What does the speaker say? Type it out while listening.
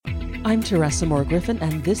I'm Teresa Moore Griffin,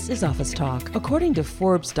 and this is Office Talk. According to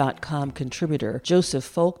Forbes.com contributor Joseph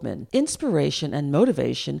Folkman, inspiration and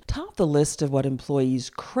motivation top the list of what employees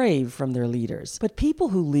crave from their leaders. But people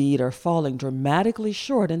who lead are falling dramatically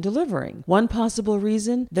short in delivering. One possible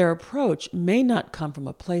reason, their approach may not come from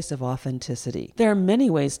a place of authenticity. There are many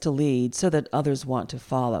ways to lead so that others want to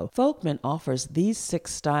follow. Folkman offers these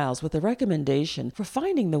 6 styles with a recommendation for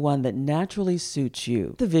finding the one that naturally suits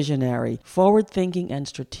you. The visionary, forward-thinking and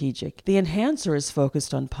strategic. The enhancer is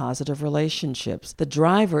focused on positive relationships. The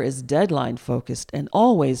driver is deadline-focused and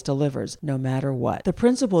always delivers, no matter what. The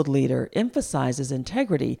principled leader emphasizes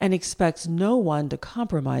integrity and expects no one to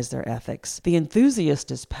compromise their ethics. The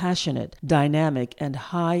enthusiast is passionate, dynamic, and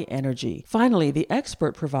high energy. Finally, the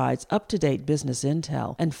expert provides up-to-date business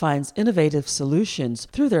intel and finds innovative solutions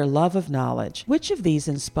through their love of knowledge. Which of these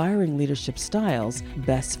inspiring leadership styles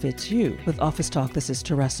best fits you? With Office Talk, this is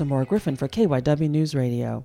Teresa Moore Griffin for KYW News Radio.